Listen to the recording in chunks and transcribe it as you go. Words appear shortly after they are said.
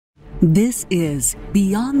This is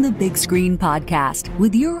Beyond the Big Screen podcast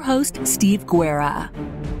with your host, Steve Guerra.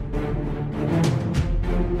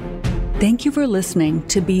 Thank you for listening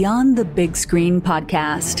to Beyond the Big Screen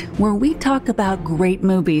podcast, where we talk about great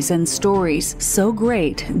movies and stories so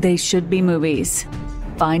great they should be movies.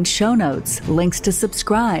 Find show notes, links to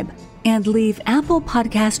subscribe, and leave Apple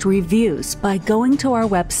Podcast reviews by going to our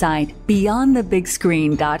website,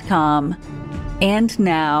 beyondthebigscreen.com. And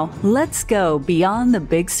now, let's go beyond the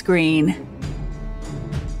big screen.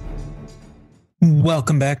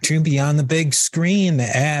 Welcome back to Beyond the Big Screen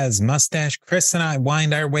as Mustache Chris and I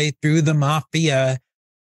wind our way through the Mafia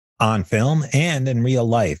on film and in real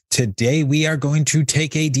life. Today, we are going to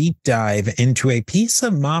take a deep dive into a piece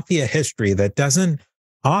of Mafia history that doesn't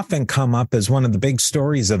often come up as one of the big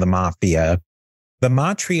stories of the Mafia. The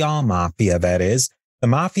Montreal Mafia, that is. The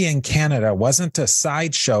Mafia in Canada wasn't a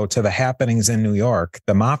sideshow to the happenings in New York.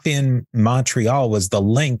 The Mafia in Montreal was the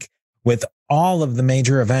link with all of the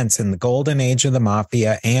major events in the golden age of the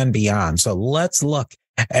Mafia and beyond. So let's look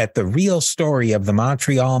at the real story of the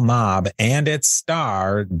Montreal mob and its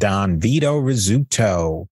star, Don Vito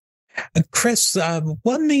Rizzuto. Chris,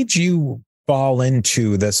 what made you fall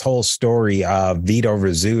into this whole story of Vito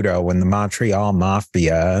Rizzuto and the Montreal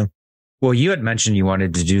Mafia? Well, you had mentioned you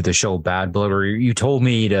wanted to do the show Bad Blood, or you told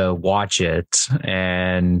me to watch it.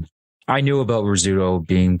 And I knew about Rizzuto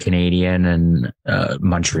being Canadian, and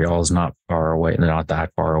Montreal is not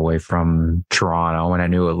that far away from Toronto. And I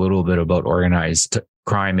knew a little bit about organized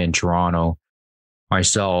crime in Toronto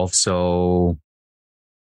myself. So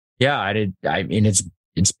yeah, I mean, it's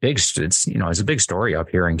big. It's a big story up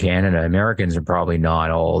here in Canada. Americans are probably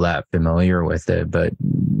not all that familiar with it, but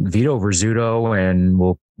Vito Rizzuto, and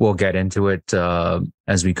we'll get into it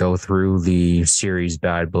as we go through the series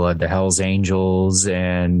Bad Blood, the Hells Angels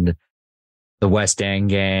and the West End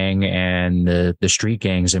Gang and the street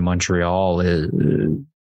gangs in Montreal. And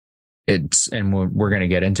we're going to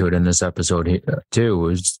get into it in this episode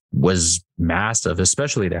too. Was massive,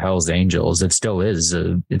 especially the Hells Angels. It still is.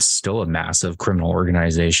 It's still a massive criminal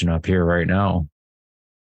organization up here right now.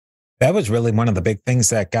 That was really one of the big things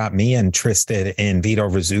that got me interested in Vito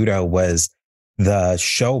Rizzuto. Was the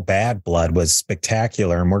show Bad Blood was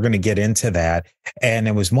spectacular, and we're going to get into that. And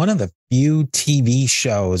it was one of the few TV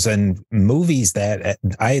shows and movies that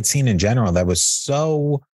I had seen in general that was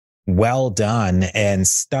so well done and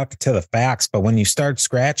stuck to the facts. But when you start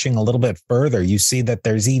scratching a little bit further, you see that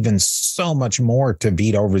there's even so much more to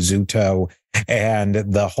Vito Rizzuto and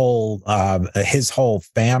the whole his whole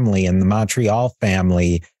family and the Montreal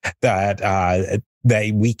family that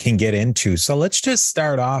we can get into. So let's just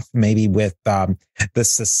start off maybe with the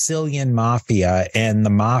Sicilian Mafia and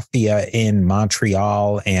the Mafia in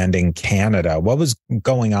Montreal and in Canada. What was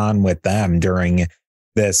going on with them during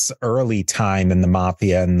this early time in the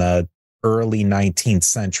Mafia in the early 19th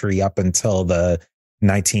century up until the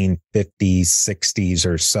 1950s, 60s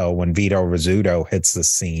or so when Vito Rizzuto hits the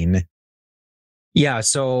scene? Yeah,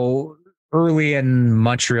 so early in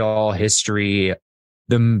Montreal history,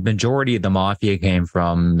 the majority of the Mafia came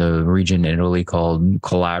from the region in Italy called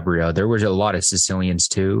Calabria. There was a lot of Sicilians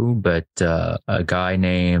too, but a guy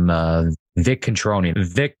named Vic Catroni.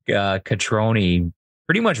 Vic Catroni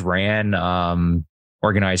pretty much ran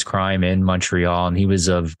organized crime in Montreal, and he was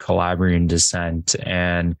of Calabrian descent.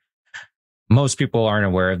 And most people aren't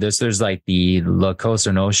aware of this. There's like the La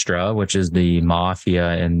Cosa Nostra, which is the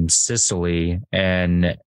Mafia in Sicily,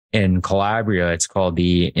 and in Calabria, it's called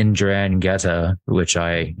the 'Ndrangheta, which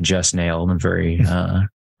I just nailed. I'm very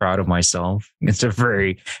proud of myself. It's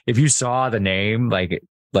if you saw the name like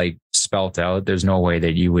spelt out, there's no way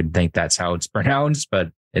that you would think that's how it's pronounced,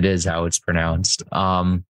 but it is how it's pronounced.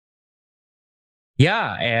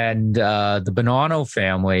 Yeah, and the Bonanno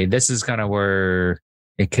family, this is kind of where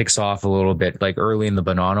it kicks off a little bit, like early in the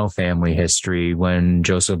Bonanno family history, when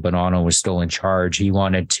Joseph Bonanno was still in charge. He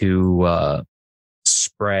wanted to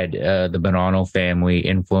spread the Bonanno family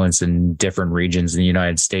influence in different regions in the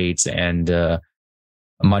United States, and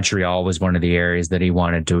Montreal was one of the areas that he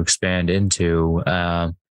wanted to expand into.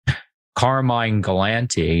 Carmine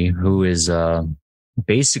Galante, who is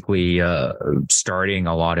basically starting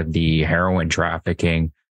a lot of the heroin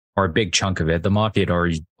trafficking, or a big chunk of it. The Mafia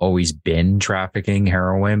had always been trafficking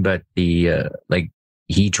heroin, but he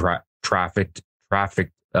trafficked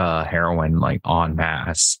heroin like en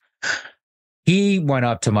masse. He went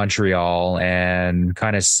up to Montreal and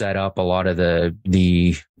kind of set up a lot of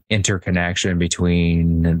the interconnection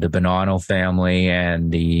between the Bonanno family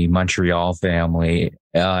and the Montreal family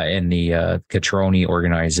in the Catroni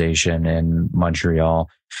organization in Montreal.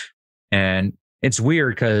 And it's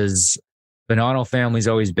weird because Bonanno family's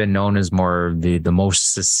always been known as more the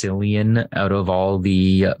most Sicilian out of all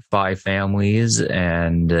the five families,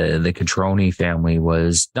 and the Catroni family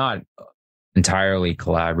was not entirely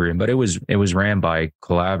Calabrian, but it was ran by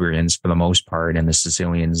Calabrians for the most part, and the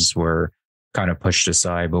Sicilians were kind of pushed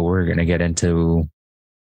aside. But we're going to get into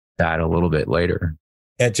that a little bit later.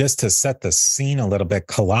 Yeah, just to set the scene a little bit,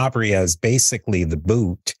 Calabria is basically the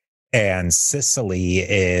boot, and Sicily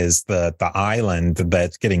is the island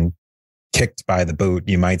that's getting kicked by the boot,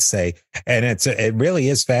 you might say. And it really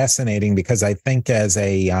is fascinating, because I think as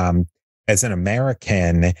an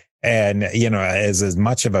American, and as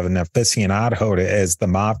much of an aficionado as the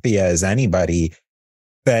mafia as anybody,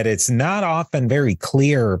 that it's not often very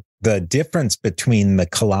clear the difference between the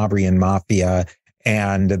Calabrian mafia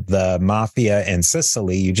and the mafia in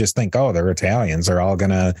Sicily. You just think, oh, they're Italians, they're all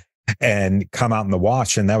gonna and come out in the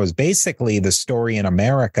wash. And that was basically the story in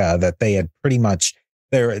America, that they had pretty much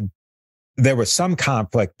there was some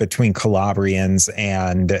conflict between Calabrians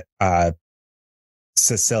and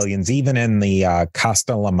Sicilians, even in the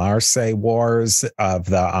Castellamarse wars of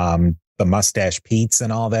the Mustache Pete's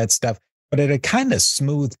and all that stuff. But it had kind of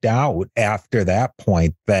smoothed out after that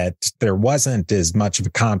point, that there wasn't as much of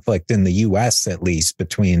a conflict in the U.S., at least,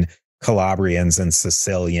 between Calabrians and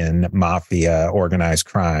Sicilian mafia organized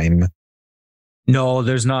crime. No,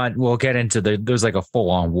 there's not. We'll get into there's like a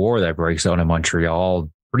full-on war that breaks out in Montreal,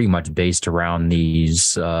 pretty much based around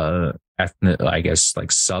these ethnic, I guess,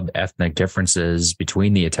 like sub-ethnic differences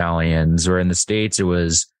between the Italians. Or in the States, it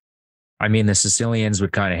was, the Sicilians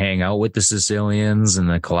would kind of hang out with the Sicilians, and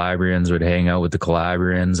the Calabrians would hang out with the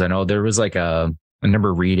Calabrians. I know there was like I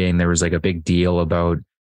remember reading, there was like a big deal about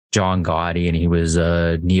John Gotti, and he was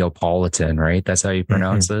a Neapolitan, right? That's how you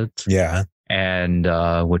pronounce it? Yeah. And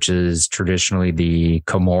which is traditionally the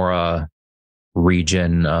Camorra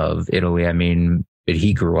region of Italy. That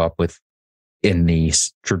he grew up with in the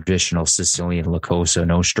traditional Sicilian La Cosa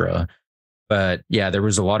Nostra. But yeah, there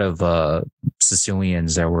was a lot of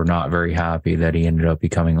Sicilians that were not very happy that he ended up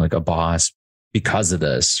becoming like a boss because of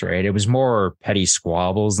this, right? It was more petty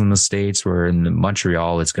squabbles in the States, where in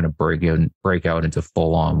Montreal, it's going to break out into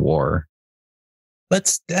full-on war.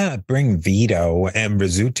 Let's bring Vito and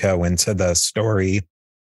Rizzuto into the story,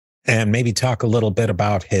 and maybe talk a little bit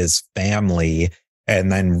about his family,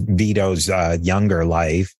 and then Vito's younger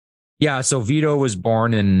life. Yeah, so Vito was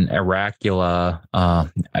born in Heracula.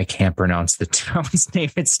 I can't pronounce the town's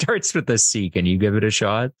name. It starts with a C. Can you give it a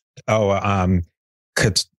shot? Oh,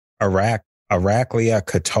 Heraclia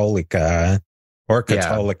Cattolica, or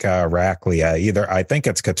Cattolica Heraclia. Either, I think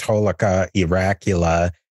it's Cattolica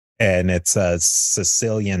Heracula, and it's a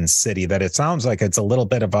Sicilian city that it sounds like it's a little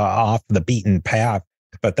bit of a off the beaten path.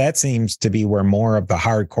 But that seems to be where more of the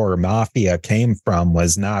hardcore mafia came from,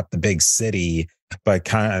 was not the big city, but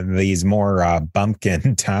kind of these more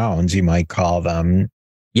bumpkin towns, you might call them.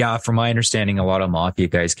 Yeah, from my understanding, a lot of mafia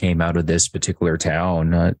guys came out of this particular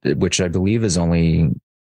town, which I believe has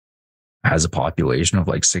a population of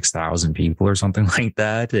like 6,000 people or something like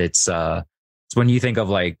that. It's when you think of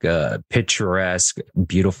like picturesque,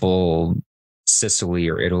 beautiful Sicily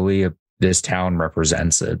or Italy, this town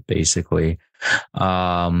represents it basically.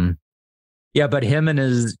 But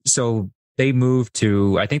they moved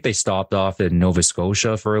to, I think they stopped off in Nova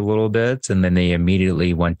Scotia for a little bit, and then they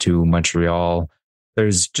immediately went to Montreal.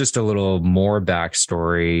 There's just a little more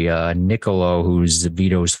backstory. Niccolo, who's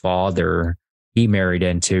Vito's father, he married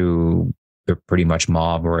into the pretty much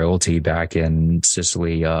mob royalty back in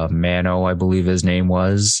Sicily. Mano, I believe his name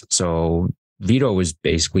was. So Vito was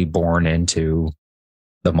basically born into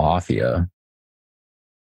the mafia.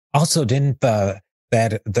 Also, didn't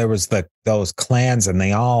there was those clans, and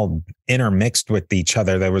they all intermixed with each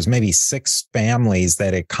other. There was maybe 6 families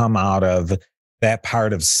that had come out of that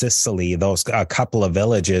part of Sicily, a couple of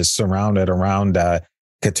villages surrounded around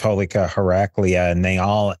Cattolica Heraclia, and they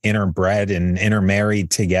all interbred and intermarried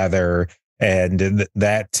together, and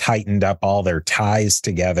that tightened up all their ties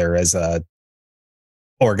together as a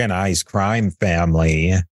organized crime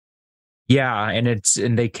family. Yeah,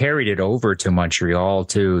 and they carried it over to Montreal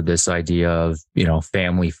too. This idea of,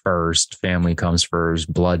 family first, family comes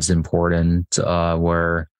first, blood's important.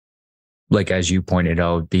 Where, like as you pointed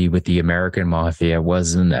out, with the American mafia,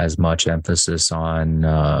 wasn't as much emphasis on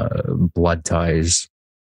blood ties.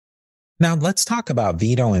 Now let's talk about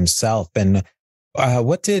Vito himself, and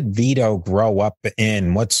what did Vito grow up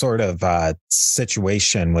in? What sort of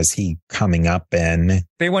situation was he coming up in?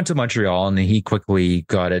 They went to Montreal, and he quickly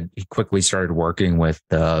started working with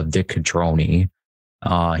Vic Catroni.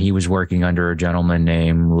 He was working under a gentleman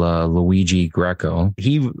named Luigi Greco.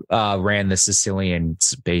 He ran the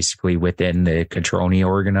Sicilians basically within the Catroni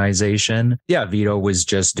organization. Yeah, Vito was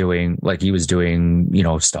just doing, like, he was doing, you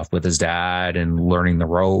know, stuff with his dad and learning the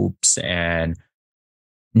ropes. And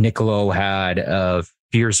Niccolo had a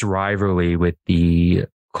fierce rivalry with the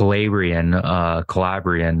Calabrian Paolo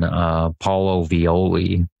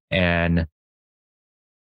Violi. And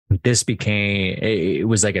this became, it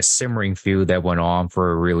was like a simmering feud that went on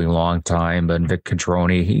for a really long time. But Vic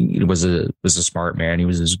Catroni, he was a smart man. He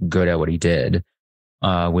was as good at what he did,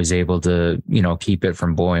 was able to, you know, keep it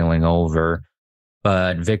from boiling over.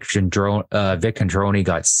 But Vic Catroni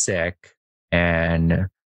got sick, and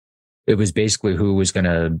it was basically who was going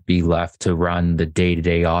to be left to run the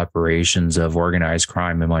day-to-day operations of organized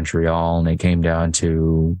crime in Montreal. And it came down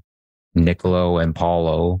to Niccolo and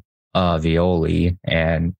Paolo Violi.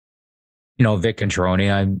 And, you know, Vic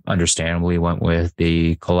Catroni, I understandably went with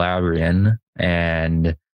the Calabrian,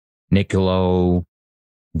 and Niccolo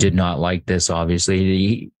did not like this,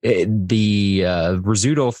 obviously. The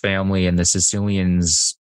Rizzuto family and the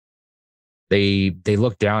Sicilians, they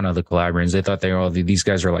looked down on the Calabrians. They thought these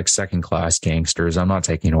guys are like second-class gangsters. I'm not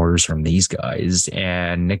taking orders from these guys.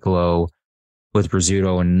 And Niccolo with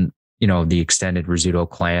Rizzuto and, you know, the extended Rizzuto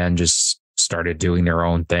clan just started doing their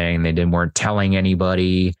own thing. They weren't telling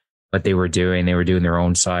anybody what they were doing. They were doing their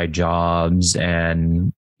own side jobs.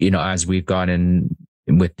 And, you know, as we've gone in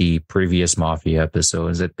with the previous Mafia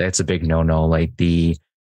episodes, that's a big no-no. Like the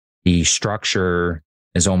structure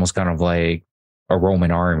is almost kind of like a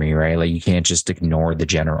Roman army, right? Like you can't just ignore the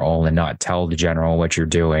general and not tell the general what you're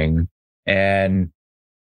doing. And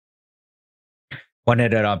what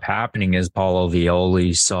ended up happening is Paolo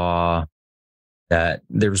Violi saw that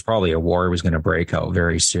there was probably a war was going to break out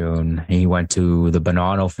very soon. He went to the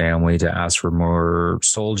Bonanno family to ask for more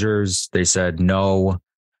soldiers. They said, no,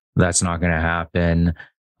 that's not going to happen.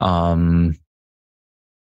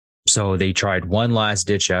 So they tried one last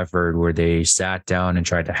ditch effort where they sat down and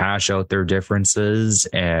tried to hash out their differences,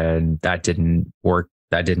 and that didn't work.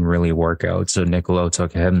 That didn't really work out. So Niccolo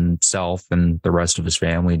took himself and the rest of his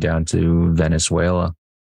family down to Venezuela.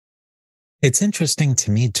 It's interesting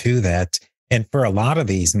to me too that, and for a lot of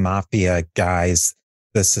these mafia guys,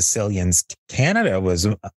 the Sicilians, Canada was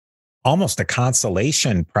almost a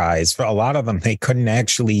consolation prize. For a lot of them, they couldn't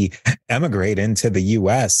actually emigrate into the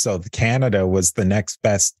US. So Canada was the next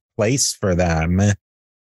best place for them.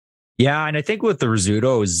 Yeah. And I think with the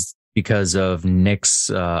Rizzutos, because of Nick's,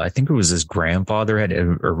 I think it was his grandfather had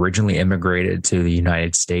originally immigrated to the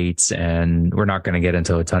United States. And we're not going to get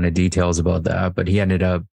into a ton of details about that, but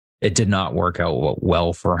it did not work out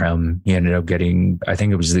well for him. He ended up getting, I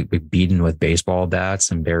think it was beaten with baseball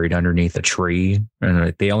bats and buried underneath a tree.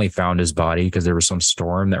 And they only found his body because there was some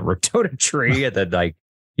storm that ripped out a tree, and then like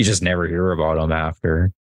you just never hear about him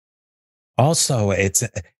after. Also, it's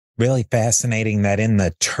really fascinating that in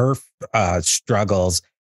the turf struggles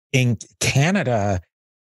in Canada,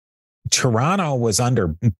 Toronto was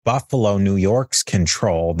under Buffalo, New York's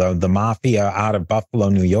control, the mafia out of Buffalo,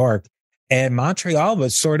 New York. And Montreal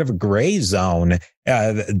was sort of a gray zone.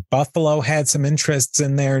 Buffalo had some interests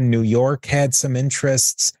in there. New York had some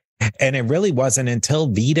interests. And it really wasn't until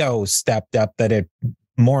Vito stepped up that it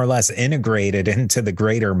more or less integrated into the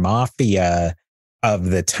greater mafia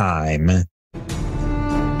of the time.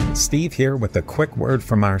 Steve here with a quick word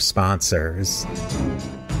from our sponsors.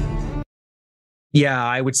 Yeah,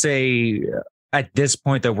 I would say at this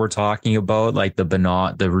point that we're talking about, like the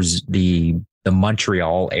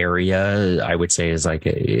Montreal area, I would say is like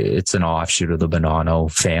it's an offshoot of the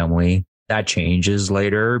Bonanno family. That changes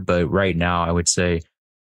later, but right now I would say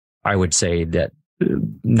that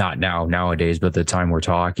not nowadays, but the time we're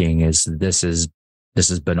talking is this is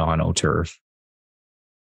Bonanno turf.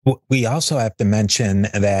 We also have to mention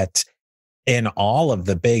that in all of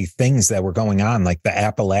the big things that were going on, like the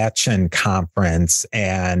Appalachian Conference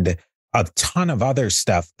and a ton of other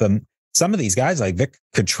stuff, some of these guys like Vic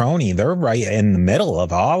Catroni, they're right in the middle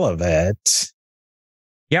of all of it.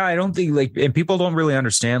 Yeah, I don't think and people don't really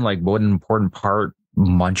understand like what an important part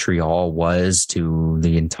Montreal was to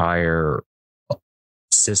the entire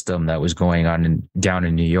system that was going on down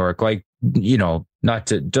in New York. Like, you know,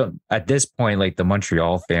 at this point, like the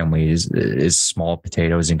Montreal family is small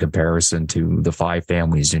potatoes in comparison to the 5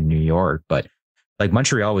 families in New York. But like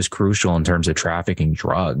Montreal was crucial in terms of trafficking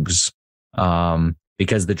drugs.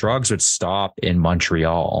 Because the drugs would stop in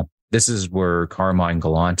Montreal. This is where Carmine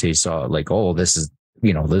Galante saw like, oh, this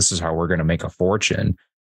is how we're going to make a fortune.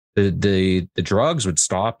 The drugs would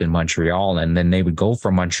stop in Montreal, and then they would go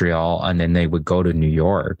from Montreal and then they would go to New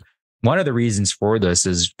York. One of the reasons for this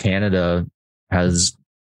is Canada has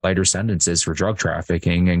lighter sentences for drug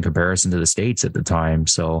trafficking in comparison to the States at the time.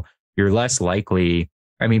 So you're less likely,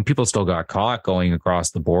 I mean, people still got caught going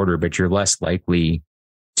across the border, but you're less likely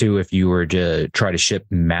to, if you were to try to ship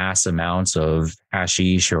mass amounts of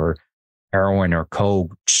hashish or heroin or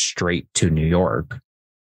coke straight to New York.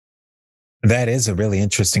 That is a really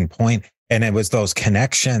interesting point. And it was those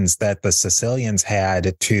connections that the Sicilians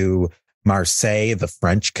had to Marseille, the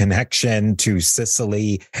French connection to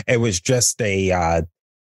Sicily. It was just a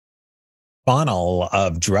funnel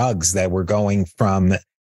of drugs that were going from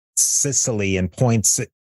Sicily and points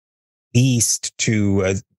east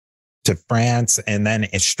to France and then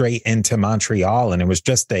straight into Montreal. And it was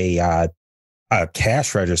just a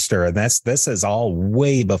cash register. And this is all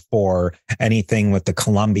way before anything with the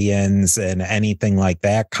Colombians and anything like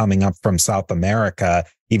that coming up from South America,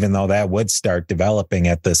 even though that would start developing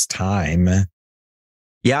at this time.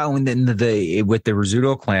 Yeah, and then with the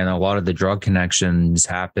Rizzuto clan, a lot of the drug connections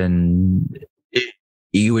happen.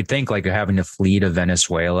 You would think like having to flee to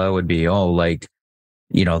Venezuela would be, the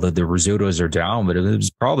Rizzutos are down, but it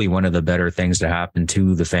was probably one of the better things to happen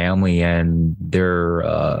to the family and their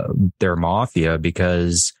mafia,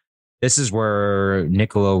 because this is where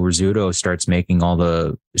Niccolo Rizzuto starts making all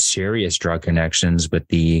the serious drug connections with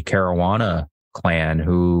the Caruana clan,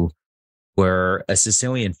 who were a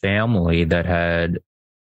Sicilian family that had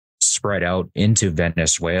spread out into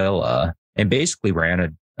Venezuela and basically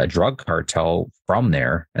ran a drug cartel from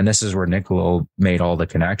there. And this is where Niccolo made all the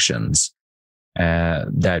connections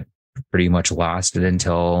that pretty much lasted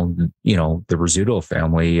until, the Rizzuto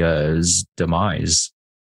family's demise.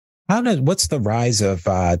 What's the rise of,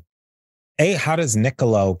 how does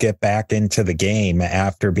Niccolo get back into the game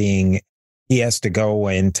after he has to go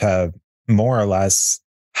into more or less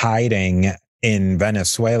hiding in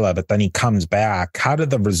Venezuela, but then he comes back? How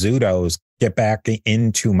did the Rizzutos get back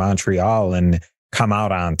into Montreal and come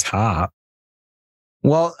out on top?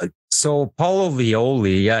 Well, so Paulo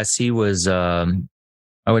Violi, yes, he was, I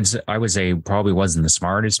would say probably wasn't the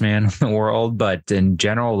smartest man in the world, but in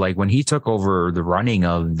general, like when he took over the running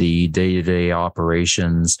of the day-to-day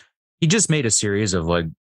operations, he just made a series of like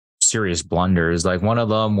serious blunders. Like one of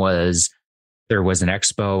them was there was an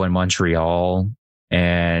expo in Montreal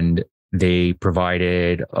and they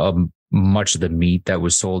provided much of the meat that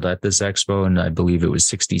was sold at this expo, and I believe it was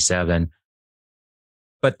 67.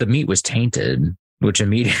 But the meat was tainted, which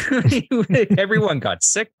immediately everyone got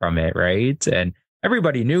sick from it, right? And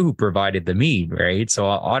everybody knew who provided the meat, right? So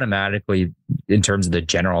automatically, in terms of the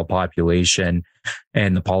general population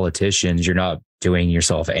and the politicians, you're not doing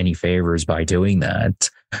yourself any favors by doing that.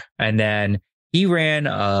 And then he ran,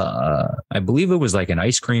 I believe it was like an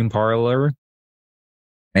ice cream parlor.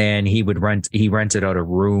 And he rented out a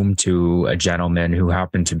room to a gentleman who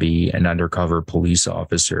happened to be an undercover police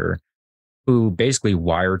officer who basically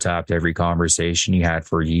wiretapped every conversation he had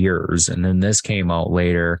for years. And then this came out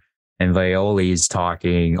later, and Violi's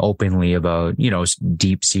talking openly about,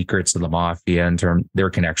 deep secrets of the mafia in terms their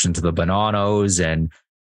connection to the Bonanos and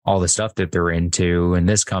all the stuff that they're into. And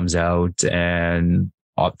this comes out, and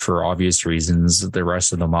for obvious reasons, the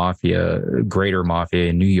rest of the mafia, greater mafia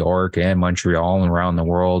in New York and Montreal and around the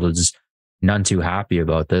world, is none too happy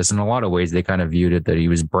about this. In a lot of ways, they kind of viewed it that he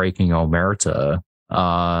was breaking omerta,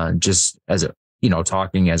 just as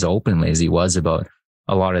talking as openly as he was about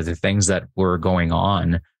a lot of the things that were going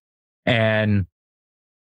on. And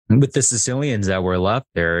with the Sicilians that were left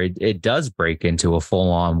there, it does break into a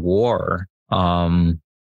full-on war.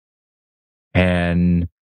 And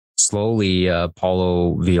slowly,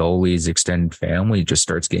 Paulo Violi's extended family just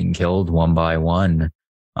starts getting killed one by one.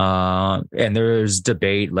 And there's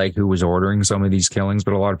debate like who was ordering some of these killings,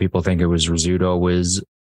 but a lot of people think it was Rizzuto was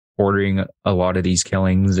ordering a lot of these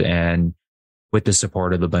killings, and with the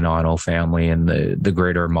support of the Bonanno family and the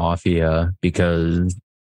greater mafia, because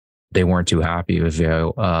they weren't too happy with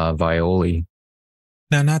Violi.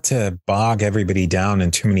 Now, not to bog everybody down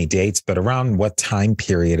in too many dates, but around what time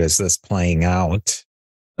period is this playing out?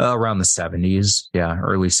 Around the 70s. Yeah,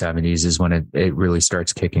 early 70s is when it really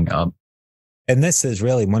starts kicking up. And this is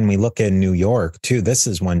really when we look in New York, too. This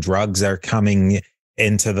is when drugs are coming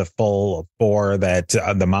into the full fore, that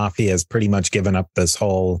the mafia has pretty much given up this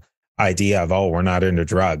whole idea of, we're not into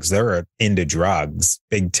drugs. They're into drugs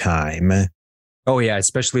big time. Oh, yeah,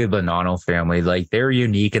 especially the Bonanno family. Like, they're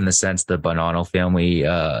unique in the sense the Bonanno family,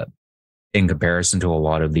 in comparison to a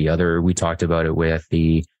lot of the other, we talked about it with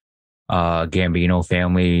the Gambino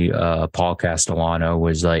family. Paul Castellano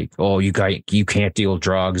was like, you can't deal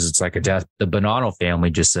drugs. It's like a death. The Bonanno family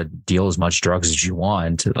just said, deal as much drugs as you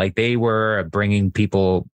want. Like, they were bringing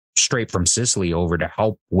people straight from Sicily over to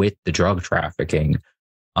help with the drug trafficking.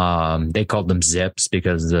 They called them zips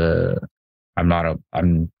because I'm not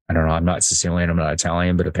Sicilian, I'm not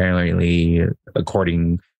Italian, but apparently,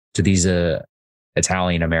 according to these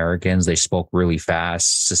Italian Americans, they spoke really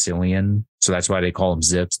fast Sicilian, so that's why they call them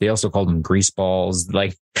zips. They also called them grease balls.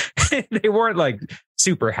 Like they weren't like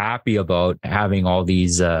super happy about having all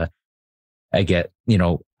these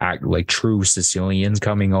like true Sicilians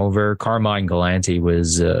coming over. Carmine Galante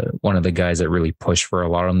was one of the guys that really pushed for a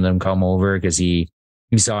lot of them come over because he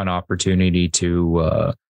saw an opportunity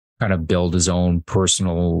to kind of build his own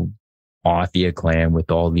personal mafia clan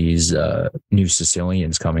with all these new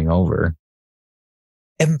Sicilians coming over.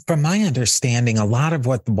 And from my understanding, a lot of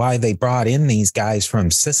why they brought in these guys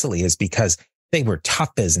from Sicily is because they were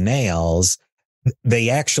tough as nails.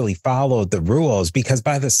 They actually followed the rules, because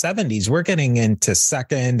by the 70s, we're getting into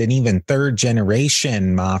second and even third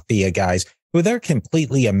generation mafia guys who they're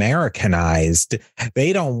completely Americanized.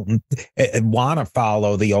 They don't want to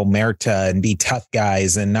follow the omerta and be tough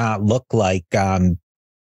guys and not look like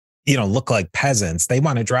peasants. They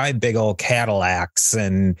want to drive big old Cadillacs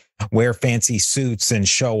and wear fancy suits and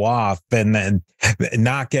show off, and then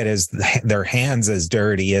not get their hands as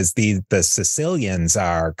dirty as the Sicilians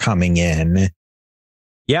are coming in.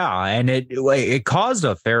 Yeah, and it caused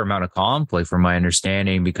a fair amount of conflict, from my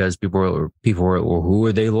understanding, because people were, well, who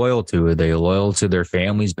are they loyal to? Are they loyal to their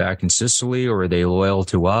families back in Sicily, or are they loyal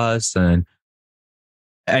to us? And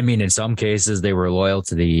I mean, in some cases, they were loyal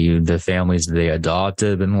to the families they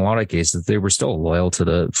adopted, but in a lot of cases, they were still loyal to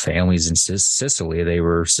the families in Sicily. They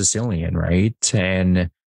were Sicilian, right?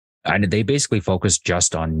 And they basically focused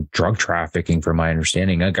just on drug trafficking, from my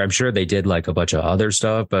understanding. Like, I'm sure they did like a bunch of other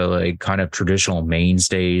stuff, but like kind of traditional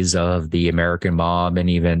mainstays of the American mob and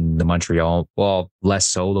even the Montreal, well, less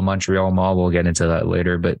so the Montreal mob. We'll get into that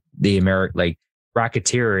later, but the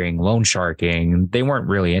racketeering, loan sharking, they weren't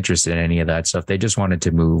really interested in any of that stuff. They just wanted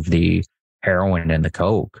to move the heroin and the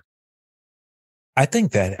coke. I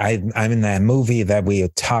think that I'm in that movie that we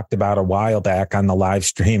talked about a while back on the live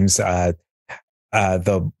streams,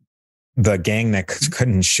 the gang that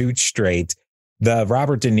couldn't shoot straight. The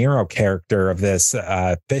Robert De Niro character of this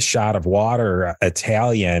fish out of water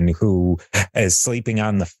Italian who is sleeping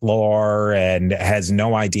on the floor and has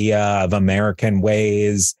no idea of American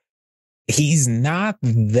ways. He's not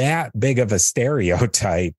that big of a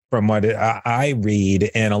stereotype from what I read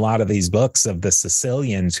in a lot of these books of the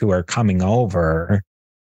Sicilians who are coming over.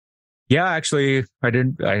 Yeah, actually,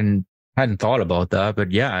 I hadn't thought about that,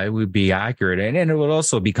 but yeah, it would be accurate. And it would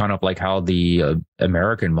also be kind of like how the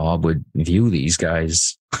American mob would view these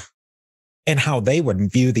guys. And how they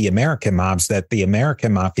would view the American mobs, that the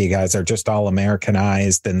American mafia guys are just all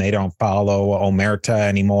Americanized and they don't follow omerta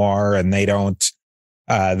anymore. And they don't,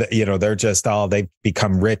 they're just they've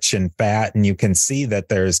become rich and fat. And you can see that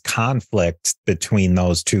there's conflict between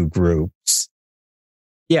those two groups.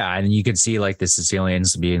 Yeah, and you could see like the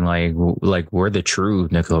Sicilians being like we're the true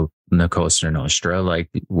Cosa Nostra. Like,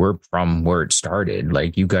 we're from where it started.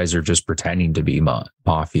 Like, you guys are just pretending to be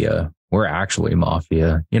mafia. We're actually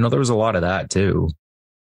mafia. There was a lot of that too.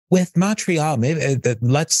 With Montreal, maybe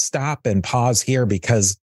let's stop and pause here,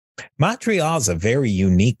 because Montreal is a very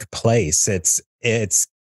unique place. It's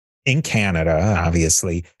in Canada,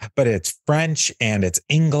 obviously, but it's French and it's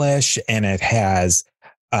English, and it has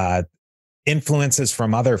influences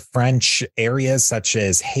from other French areas such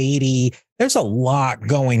as Haiti. There's a lot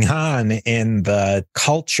going on in the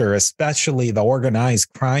culture, especially the organized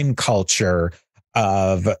crime culture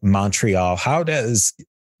of Montreal. How does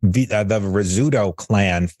the Rizzuto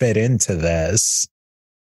clan fit into this?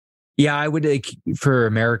 Yeah, I would, for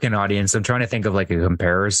American audience, I'm trying to think of like a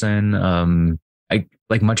comparison.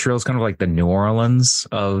 Like Montreal's kind of like the New Orleans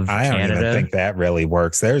of Canada. I don't even think that really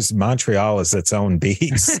works. Montreal is its own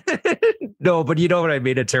beast. No, but you know what I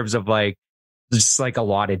mean in terms of like just like a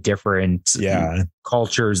lot of different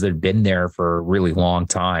cultures that have been there for a really long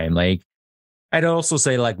time. Like, I'd also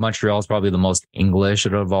say like Montreal is probably the most English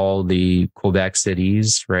out of all the Quebec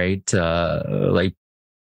cities, right? Like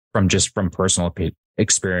from personal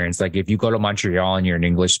experience. Like, if you go to Montreal and you're an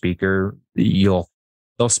English speaker, they'll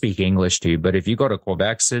speak English to you. But if you go to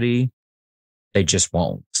Quebec City, they just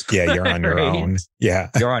won't. Yeah, you're on your right? own. Yeah.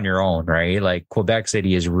 You're on your own, right? Like, Quebec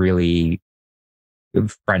City is really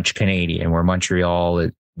French Canadian, where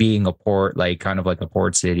Montreal, being a port, like kind of like a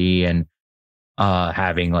port city, and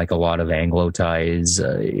having like a lot of Anglo ties,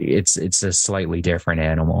 it's a slightly different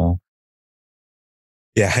animal.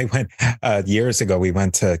 Yeah, I went years ago. We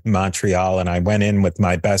went to Montreal, and I went in with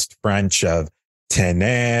my best French of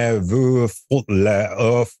tenez-vous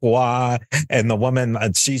le froid, and the woman,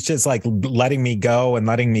 she's just like letting me go, and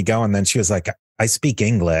then she was like, I speak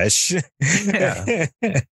English. Yeah.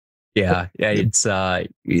 Yeah. It's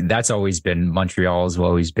that's always been, Montreal has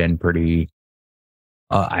always been pretty,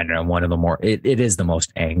 I don't know, one of the more, it is the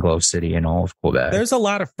most Anglo city in all of Quebec. There's a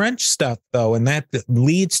lot of French stuff, though, and that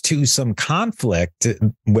leads to some conflict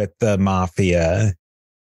with the mafia.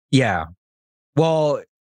 Yeah. Well,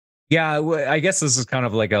 yeah, I guess this is kind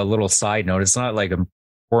of like a little side note. It's not like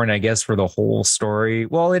important, I guess, for the whole story.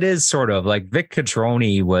 Well, it is sort of like Vic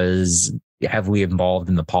Catroni was heavily involved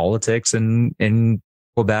in the politics in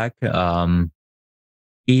Quebec.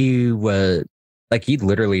 He was like, he'd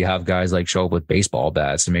literally have guys like show up with baseball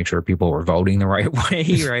bats to make sure people were voting the right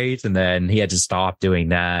way, right? And then he had to stop doing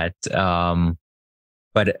that.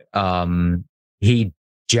 But he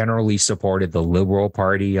generally supported the Liberal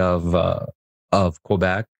Party of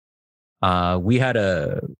Quebec. We had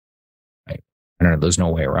I don't know, there's no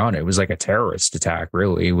way around it. It was like a terrorist attack,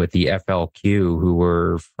 really, with the FLQ, who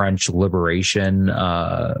were French liberation,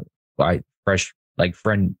 French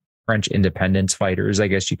independence fighters, I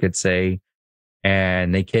guess you could say.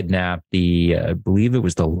 And they kidnapped I believe it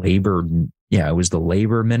was the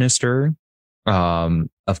labor minister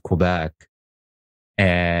of Quebec.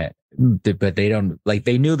 But they don't, like,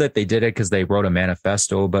 they knew that they did it because they wrote a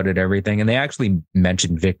manifesto about it, everything. And they actually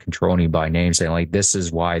mentioned Vic Catroni by name, saying, like, this is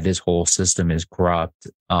why this whole system is corrupt.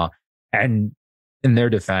 And in their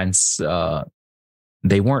defense,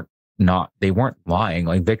 they weren't lying.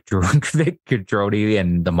 Like, Vic Catroni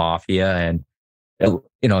and the mafia and,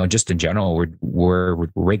 just in general, were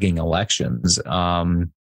rigging elections. They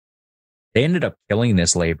ended up killing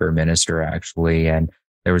this labor minister, actually. And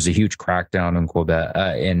there was a huge crackdown in Quebec.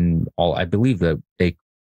 I believe that they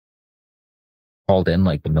called in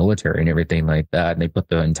like the military and everything like that, and they put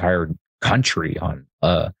the entire country on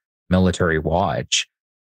military watch.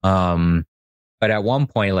 But at one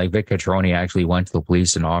point, like, Vic Catroni actually went to the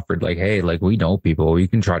police and offered, like, "Hey, like, we know people. You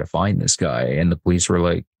can try to find this guy." And the police were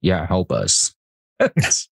like, "Yeah, help us."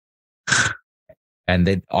 And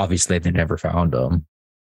they never found him.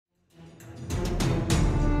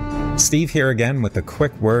 Steve here again with a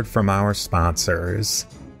quick word from our sponsors.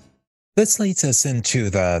 This leads us into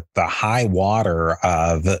the high water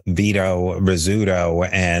of Vito Rizzuto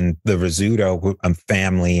and the Rizzuto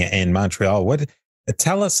family in Montreal.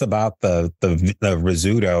 Tell us about the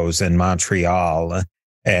Rizzutos in Montreal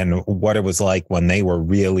and what it was like when they were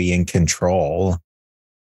really in control.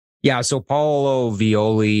 Yeah, so Paolo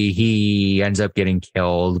Violi, he ends up getting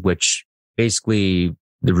killed, which basically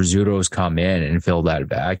the Rizzutos come in and fill that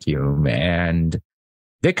vacuum. And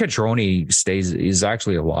Vic Catroni is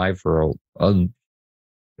actually alive for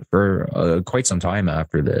quite some time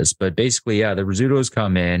after this. But basically, yeah, the Rizzutos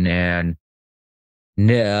come in, and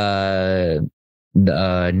Nick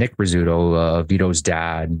Rizzuto, Vito's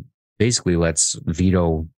dad, basically lets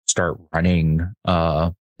Vito start running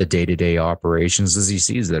the day-to-day operations, as he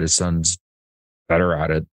sees that his son's better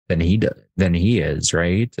at it than he is,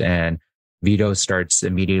 right? And Vito starts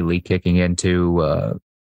immediately kicking into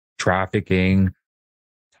trafficking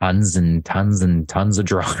tons and tons and tons of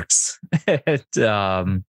drugs. It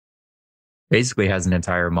basically has an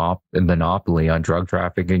entire monopoly on drug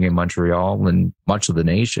trafficking in Montreal and much of the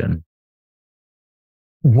nation.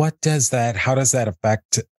 How does that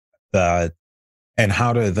affect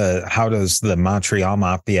how does the Montreal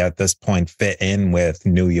Mafia at this point fit in with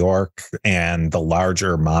New York and the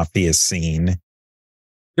larger mafia scene?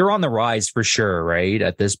 They're on the rise for sure, right?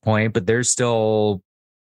 At this point, but they're still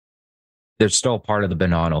part of the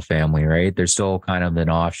Bonanno family, right? They're still kind of an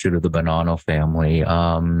offshoot of the Bonanno family.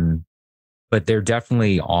 But they're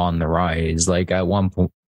definitely on the rise. Like, at one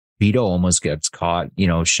point, Vito almost gets caught,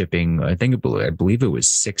 shipping, I believe it was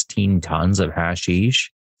 16 tons of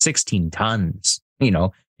hashish. 16 tons. He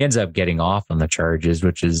ends up getting off on the charges,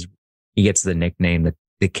 he gets the nickname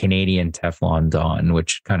the Canadian Teflon Don,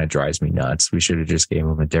 which kind of drives me nuts. We should have just gave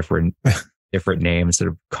him a different name instead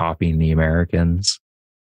of copying the Americans.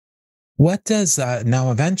 What does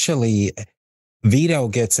now eventually Vito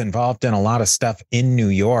gets involved in a lot of stuff in New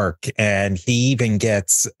York, and he even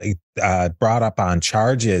gets brought up on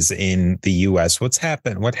charges in the US. What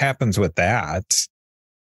happens with that?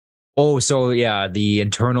 Oh, so yeah, the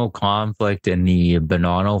internal conflict in the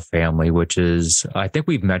Bonanno family, which is, I think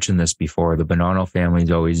we've mentioned this before. The Bonanno family's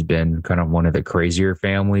always been kind of one of the crazier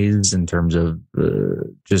families in terms of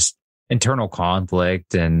just internal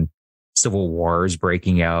conflict and civil wars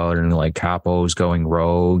breaking out and like capos going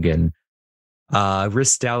rogue. And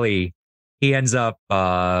Ristelli, he ends up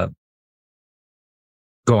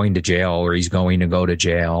going to jail, or he's going to go to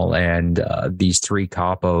jail. And these three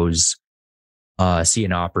capos see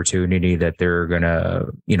an opportunity that they're gonna,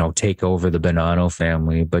 take over the Bonanno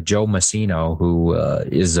family. But Joe Massino, who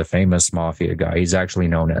is a famous mafia guy, he's actually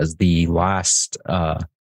known as the last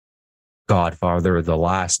Godfather, the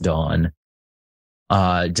last Don,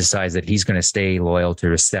 decides that he's going to stay loyal to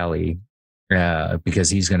Rosselli because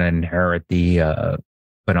he's going to inherit the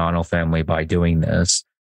Bonanno family by doing this.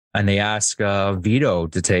 And they ask Vito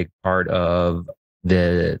to take part of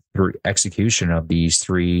the execution of these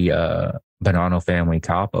three Bonanno family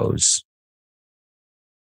capos.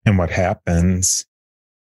 And what happens?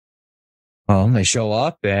 Well, they show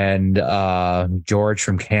up, and George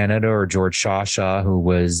from Canada, or George Shasha, who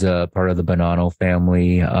was part of the Bonanno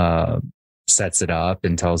family, sets it up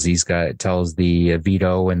and tells the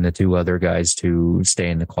Vito and the two other guys to stay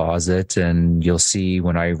in the closet. And you'll see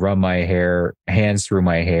when I run my hands through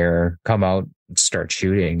my hair, come out and start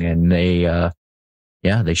shooting, and they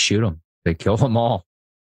shoot them. They kill them all.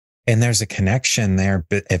 And there's a connection there,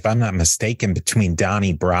 if I'm not mistaken, between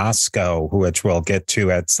Donnie Brasco, which we'll get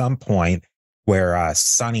to at some point, where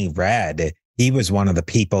Sonny Red, he was one of the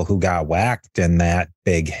people who got whacked in that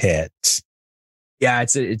big hit. Yeah,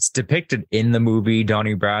 it's depicted in the movie,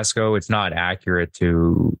 Donnie Brasco. It's not accurate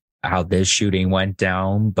to how this shooting went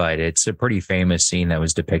down, but it's a pretty famous scene that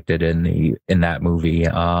was depicted in that movie.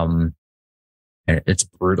 And it's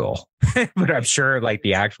brutal, but I'm sure like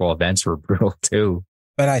the actual events were brutal too.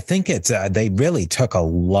 But I think they really took a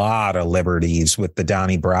lot of liberties with the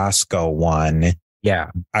Donnie Brasco one.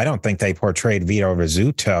 Yeah. I don't think they portrayed Vito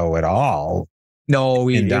Rizzuto at all. No,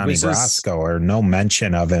 in Donnie Brasco, or no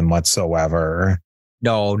mention of him whatsoever.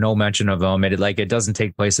 No mention of him. It doesn't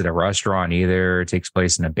take place at a restaurant either. It takes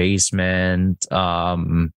place in a basement. I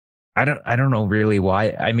don't know really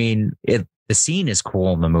why. I mean, the scene is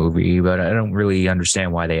cool in the movie, but I don't really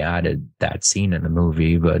understand why they added that scene in the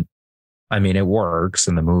movie. But I mean, it works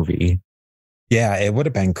in the movie. Yeah, it would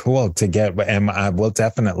have been cool to get, and we'll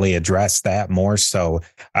definitely address that more so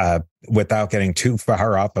without getting too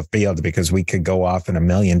far off a field, because we could go off in a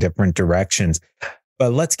million different directions.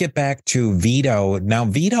 But let's get back to Vito. Now,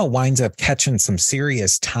 Vito winds up catching some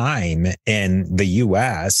serious time in the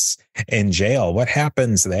U.S. in jail. What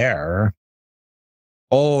happens there?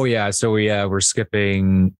 Oh, yeah. So, we're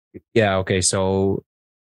skipping. Yeah, okay. So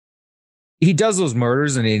he does those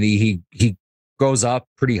murders, and he goes up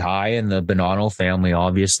pretty high in the Bonanno family,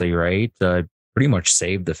 obviously, right? Pretty much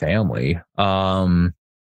saved the family.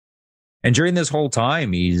 And during this whole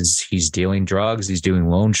time, he's dealing drugs, he's doing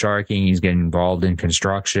loan sharking, he's getting involved in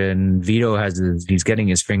construction. Vito he's getting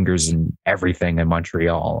his fingers in everything in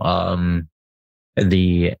Montreal.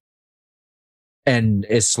 And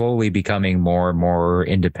is slowly becoming more and more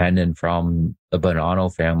independent from the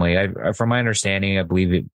Bonanno family. From my understanding, I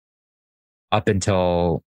believe it up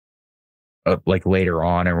until like later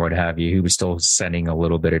on or what have you, he was still sending a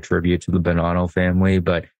little bit of tribute to the Bonanno family,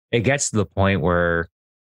 but it gets to the point where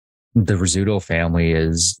the Rizzuto family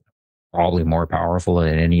is probably more powerful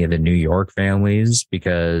than any of the New York families,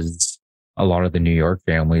 because a lot of the New York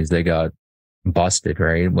families, they got busted,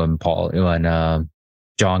 right? When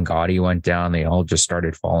John Gotti went down, they all just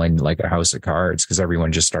started falling like a house of cards because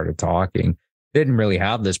everyone just started talking. They didn't really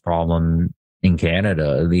have this problem in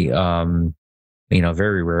Canada.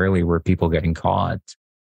 Very rarely were people getting caught.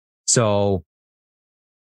 So,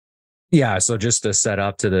 yeah. So just to set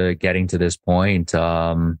up to getting to this point,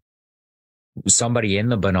 somebody in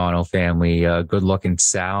the Bonanno family, good-looking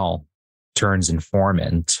Sal, turns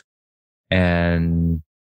informant and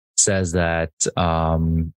says that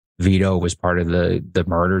Vito was part of the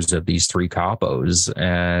murders of these three capos,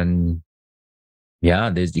 and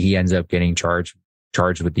he ends up getting charged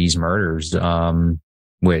with these murders,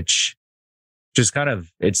 which just kind of,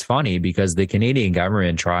 it's funny because the Canadian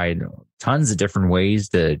government tried tons of different ways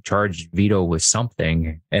to charge Vito with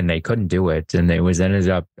something, and they couldn't do it. And it ended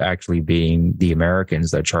up actually being the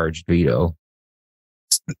Americans that charged Vito.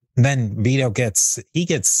 Then Vito gets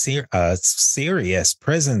a serious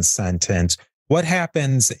prison sentence. What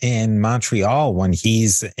happens in Montreal when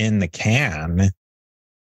he's in the can?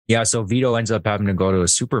 Yeah, so Vito ends up having to go to a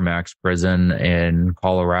supermax prison in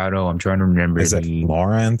Colorado. I'm trying to remember. Is it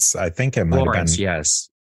Lawrence? I think it might have been. Yes.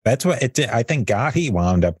 That's what it did. I think Gotti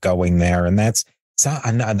wound up going there, and that's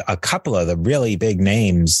a couple of the really big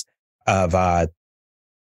names of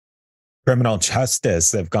criminal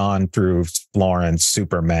justice have gone through Lawrence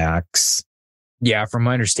Supermax. Yeah, from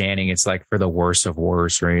my understanding, it's like for the worst of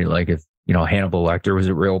worst, right? Like if Hannibal Lecter was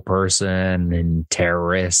a real person, and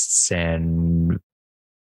terrorists, and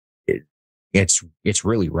it's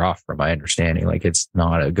really rough from my understanding. Like it's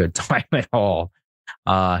not a good time at all.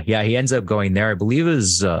 He ends up going there. I believe it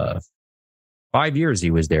was 5 years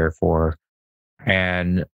he was there for.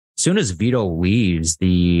 And as soon as Vito leaves,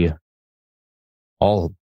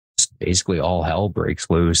 basically all hell breaks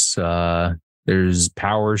loose. There's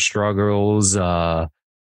power struggles. I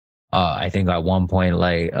think at one point,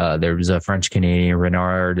 there was a French Canadian,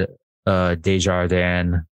 Renard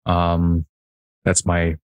Desjardins. That's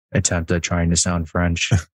my attempt at trying to sound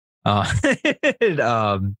French.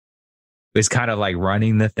 Was kind of like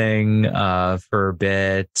running the thing for a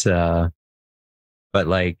bit, but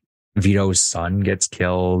like Vito's son gets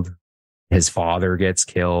killed, his father gets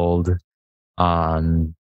killed.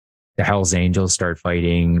 The Hells Angels start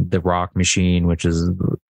fighting the Rock Machine, which is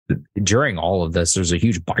during all of this, there's a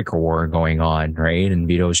huge biker war going on, right? And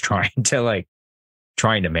Vito's trying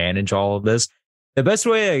to manage all of this. The best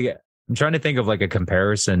way I'm trying to think of like a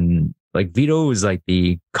comparison, like Vito is like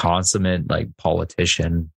the consummate like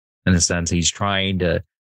politician in the sense he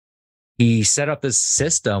set up this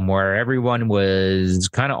system where everyone was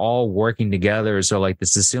kind of all working together. So like the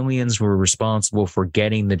Sicilians were responsible for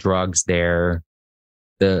getting the drugs there.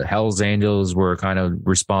 The Hells Angels were kind of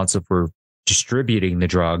responsible for distributing the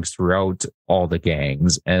drugs throughout all the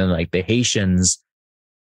gangs. And like the Haitians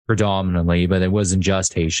predominantly, but it wasn't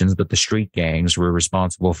just Haitians, but the street gangs were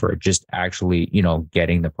responsible for just actually,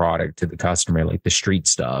 getting the product to the customer, like the street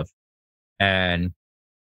stuff. And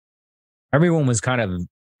everyone was kind of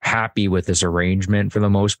happy with this arrangement for the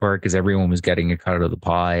most part because everyone was getting a cut of the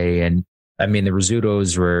pie. And I mean, the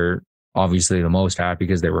Rizzutos were obviously the most happy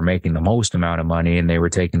because they were making the most amount of money and they were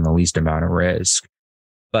taking the least amount of risk.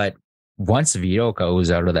 But once Vito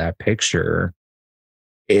goes out of that picture,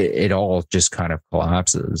 it all just kind of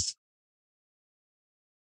collapses.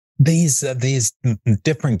 These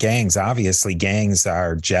different gangs, obviously gangs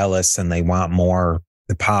are jealous and they want more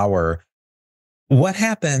power. What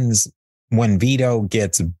happens when Vito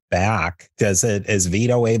gets back? Is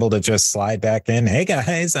Vito able to just slide back in? Hey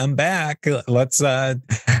guys, I'm back. Let's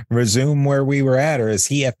resume where we were at. Or does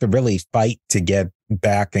he have to really fight to get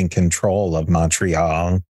back in control of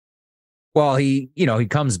Montreal? Well, he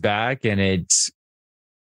comes back and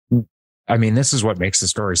this is what makes the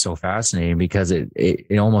story so fascinating because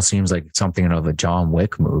it almost seems like something of a John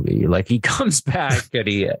Wick movie. Like he comes back and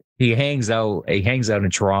he hangs out in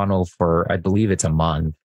Toronto for, I believe it's a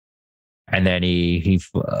month. And then he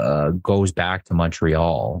goes back to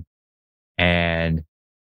Montreal and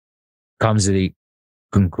comes to the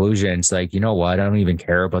conclusion. It's like, you know what? I don't even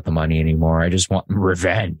care about the money anymore. I just want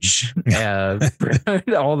revenge.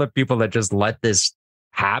 All the people that just let this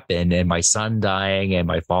happen, and my son dying and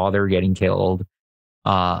my father getting killed.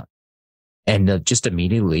 And just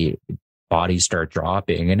immediately bodies start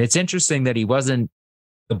dropping. And it's interesting that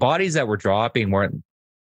the bodies that were dropping weren't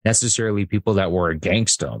necessarily people that were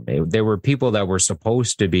against them. They were people that were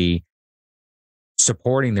supposed to be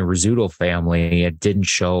supporting the Rizzuto family and didn't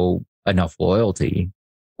show enough loyalty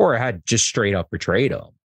or had just straight up betrayed him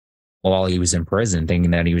while he was in prison, thinking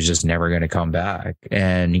that he was just never going to come back.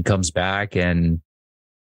 And he comes back and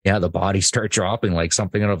the bodies start dropping like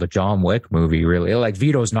something out of a John Wick movie, really. Like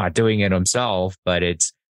Vito's not doing it himself, but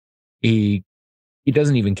he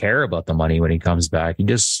doesn't even care about the money when he comes back. He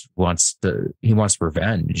just wants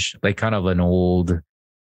revenge, like kind of an old,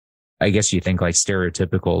 I guess you think like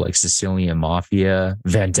stereotypical, like Sicilian Mafia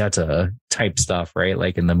vendetta type stuff, right?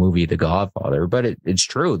 Like in the movie The Godfather, but it's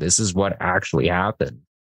true. This is what actually happened.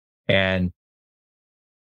 And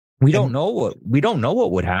we don't know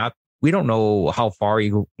what would happen. We don't know how far he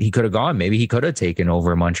could have gone. Maybe he could have taken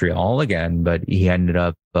over Montreal again, but he ended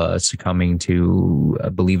up succumbing to, I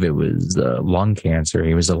believe it was lung cancer.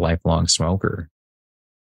 He was a lifelong smoker.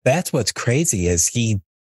 That's what's crazy is he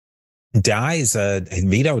dies.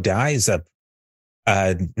 Vito dies of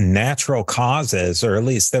natural causes, or at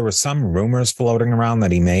least there were some rumors floating around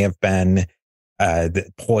that he may have been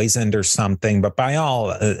poisoned or something. But by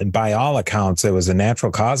all accounts, it was a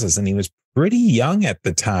natural causes, and he was pretty young at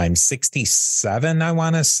the time, 67, I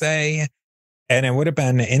want to say. And it would have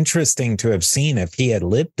been interesting to have seen if he had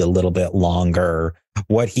lived a little bit longer,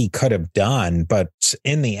 what he could have done. But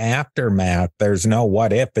in the aftermath, there's no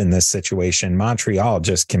what if in this situation. Montreal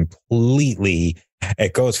just completely,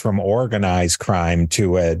 it goes from organized crime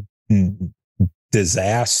to a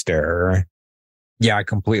disaster. Yeah,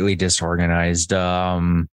 completely disorganized.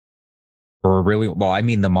 Or really, well, I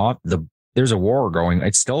mean, there's a war going.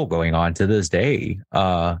 It's still going on to this day.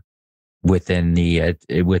 Within the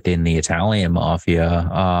Italian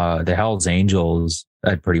mafia, the Hells Angels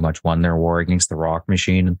had pretty much won their war against the Rock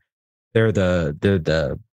Machine. They're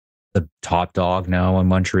the top dog now in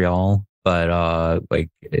Montreal. But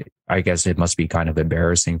I guess it must be kind of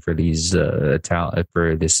embarrassing for these for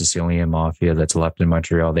the Sicilian mafia that's left in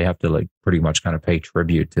Montreal. They have to pretty much kind of pay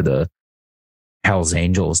tribute to Hell's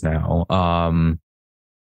Angels now.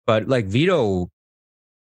 But like Vito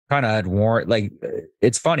kind of had warrant. Like,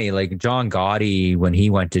 it's funny, like John Gotti, when he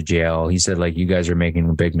went to jail, he said, like, you guys are making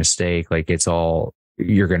a big mistake. Like,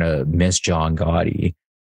 you're going to miss John Gotti.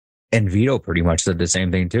 And Vito pretty much said the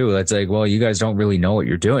same thing too. It's like, well, you guys don't really know what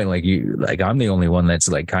you're doing. Like I'm the only one that's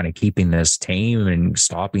like kind of keeping this tame and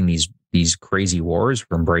stopping these crazy wars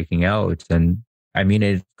from breaking out. And I mean,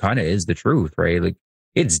 it kind of is the truth, right? Like,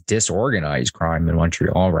 it's disorganized crime in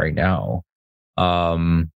Montreal right now.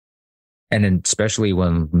 And then especially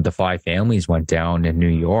when the 5 families went down in New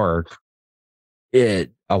York, a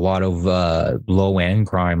lot of low end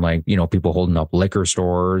crime, like, people holding up liquor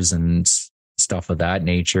stores and stuff of that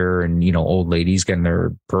nature, and old ladies getting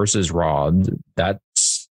their purses robbed,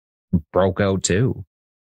 that's broke out too.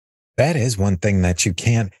 That is one thing that you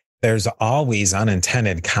can't, there's always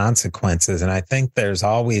unintended consequences. And I think there's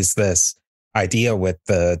always this idea with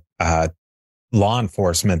the law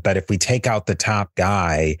enforcement that if we take out the top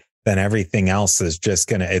guy, then everything else is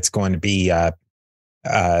just it's going to be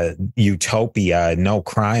utopia, no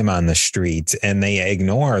crime on the streets. And they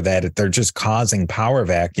ignore that they're just causing power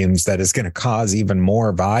vacuums that is going to cause even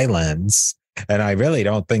more violence. And I really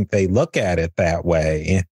don't think they look at it that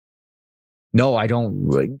way. No, I don't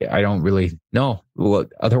really know. Well,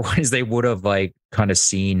 otherwise they would have like kind of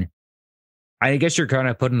seen. I guess you're kind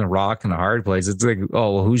of putting the rock in the hard place. It's like,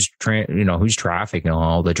 oh, well, who's trafficking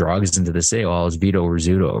all the drugs into the city? Well, it's Vito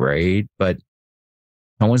Rizzuto, right? But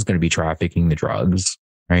no one's going to be trafficking the drugs,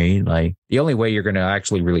 right? Like, the only way you're going to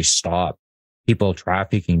actually really stop people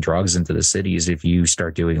trafficking drugs into the city is if you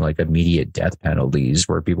start doing like immediate death penalties,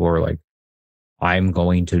 where people are like, I'm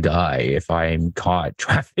going to die if I'm caught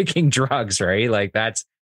trafficking drugs, right? Like, that's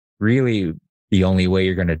really the only way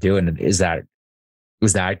you're going to do it. And is that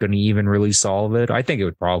going to even really solve it? I think it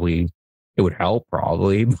would help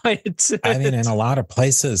probably, but I mean, in a lot of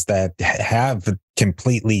places that have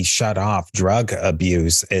completely shut off drug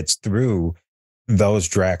abuse, it's through those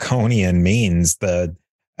draconian means.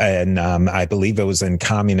 I believe it was in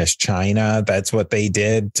communist China. That's what they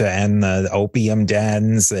did to end the opium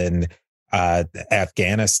dens, and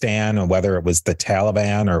Afghanistan, or whether it was the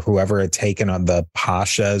Taliban or whoever had taken on the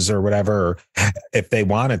pashas or whatever. If they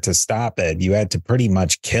wanted to stop it, you had to pretty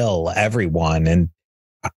much kill everyone. And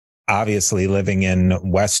obviously, living in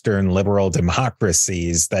Western liberal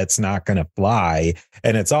democracies, that's not going to fly.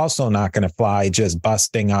 And it's also not going to fly just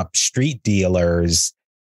busting up street dealers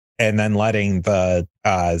and then letting the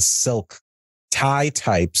silk tie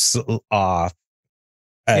types off.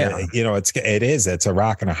 It's a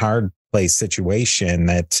rock and a hard place situation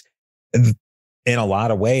that in a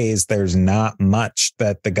lot of ways, there's not much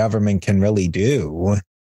that the government can really do.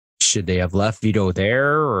 Should they have left Vito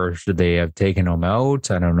there, or should they have taken him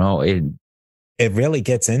out? I don't know. It really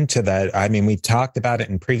gets into that. I mean, we've talked about it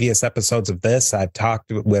in previous episodes of this. I've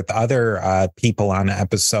talked with other people on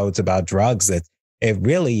episodes about drugs. That it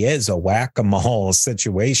really is a whack-a-mole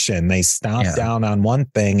situation. They stomp down on one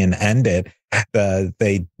thing and end it.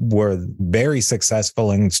 They were very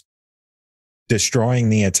successful in destroying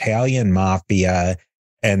the Italian mafia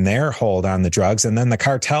and their hold on the drugs. And then the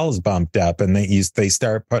cartels bumped up, and they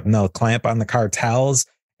start putting a clamp on the cartels.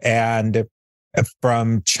 And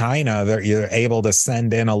from China, you're able to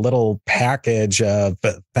send in a little package of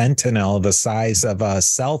fentanyl the size of a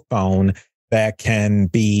cell phone that can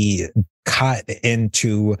be cut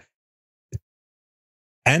into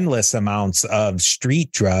endless amounts of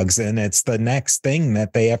street drugs. And it's the next thing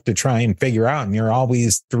that they have to try and figure out. And you're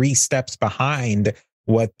always 3 steps behind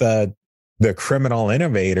what the criminal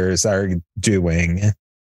innovators are doing.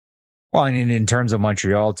 Well, I mean, in terms of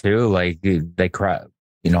Montreal too, like the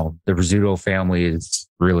Rizzuto family is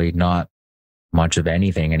really not much of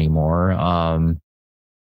anything anymore.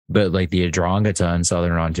 But like the Adrongata in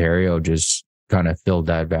Southern Ontario just kind of filled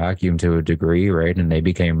that vacuum to a degree, right? And they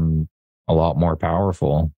became a lot more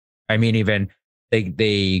powerful. I mean, even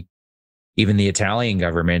even the Italian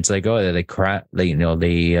government's like, oh,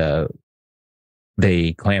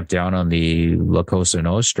 they clamped down on the La Cosa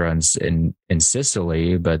Nostra in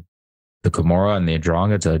Sicily, but the Camorra and the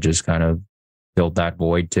Adrongata just kind of filled that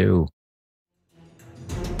void too.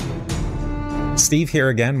 Steve here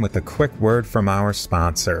again with a quick word from our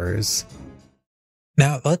sponsors.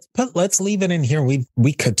 Now let's leave it in here.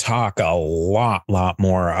 We could talk a lot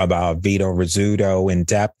more about Vito Rizzuto in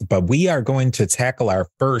depth, but we are going to tackle our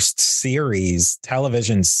first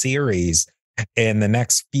television series in the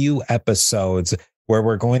next few episodes, where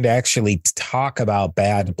we're going to actually talk about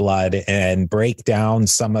Bad Blood and break down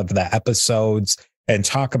some of the episodes and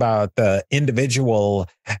talk about the individual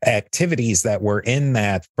activities that were in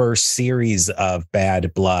that first series of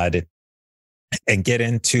Bad Blood. and get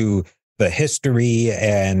into the history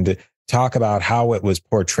and talk about how it was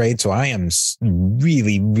portrayed. So I am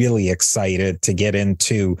really, really excited to get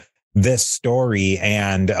into this story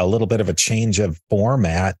and a little bit of a change of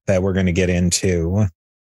format that we're going to get into.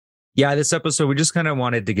 Yeah, this episode, we just kind of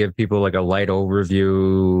wanted to give people like a light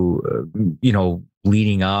overview,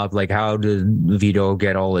 leading up, like how did Vito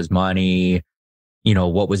get all his money?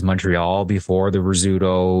 What was Montreal before the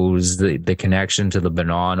Rizzutos, the connection to the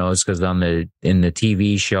Bonanos, because in the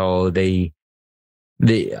TV show,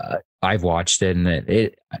 I've watched it and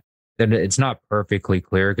it's not perfectly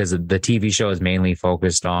clear because the TV show is mainly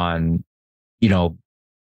focused on,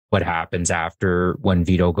 what happens after when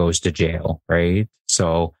Vito goes to jail, right?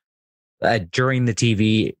 So during the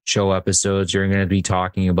TV show episodes, you're going to be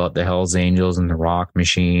talking about the Hells Angels and the Rock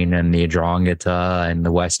Machine and the Adrongata and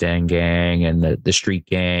the West End Gang and the street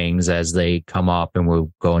gangs as they come up, and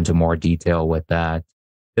we'll go into more detail with that.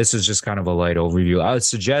 This is just kind of a light overview. I would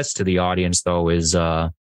suggest to the audience, though, is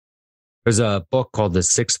there's a book called The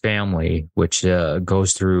Sixth Family, which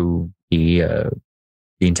goes through the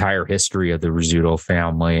entire history of the Rizzuto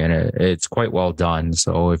family, and it's quite well done.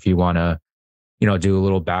 So if you want to do a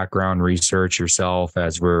little background research yourself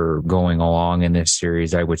as we're going along in this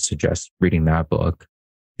series, I would suggest reading that book.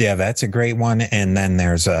 Yeah, that's a great one. And then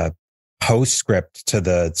there's a postscript to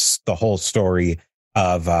the whole story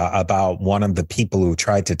of about one of the people who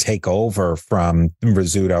tried to take over from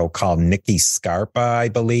Rizzuto called Nicky Scarpa, I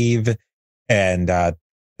believe. And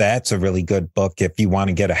that's a really good book if you want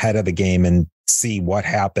to get ahead of the game and see what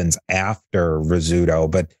happens after Rizzuto.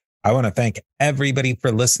 But I want to thank everybody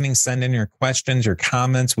for listening. Send in your questions, your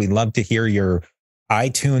comments. We love to hear your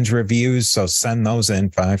iTunes reviews. So send those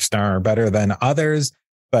in, 5-star or better than others.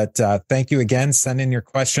 But thank you again. Send in your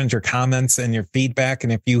questions, your comments, and your feedback.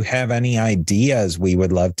 And if you have any ideas, we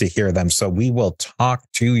would love to hear them. So we will talk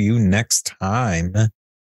to you next time.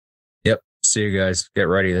 Yep. See you guys. Get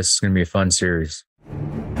ready. This is going to be a fun series.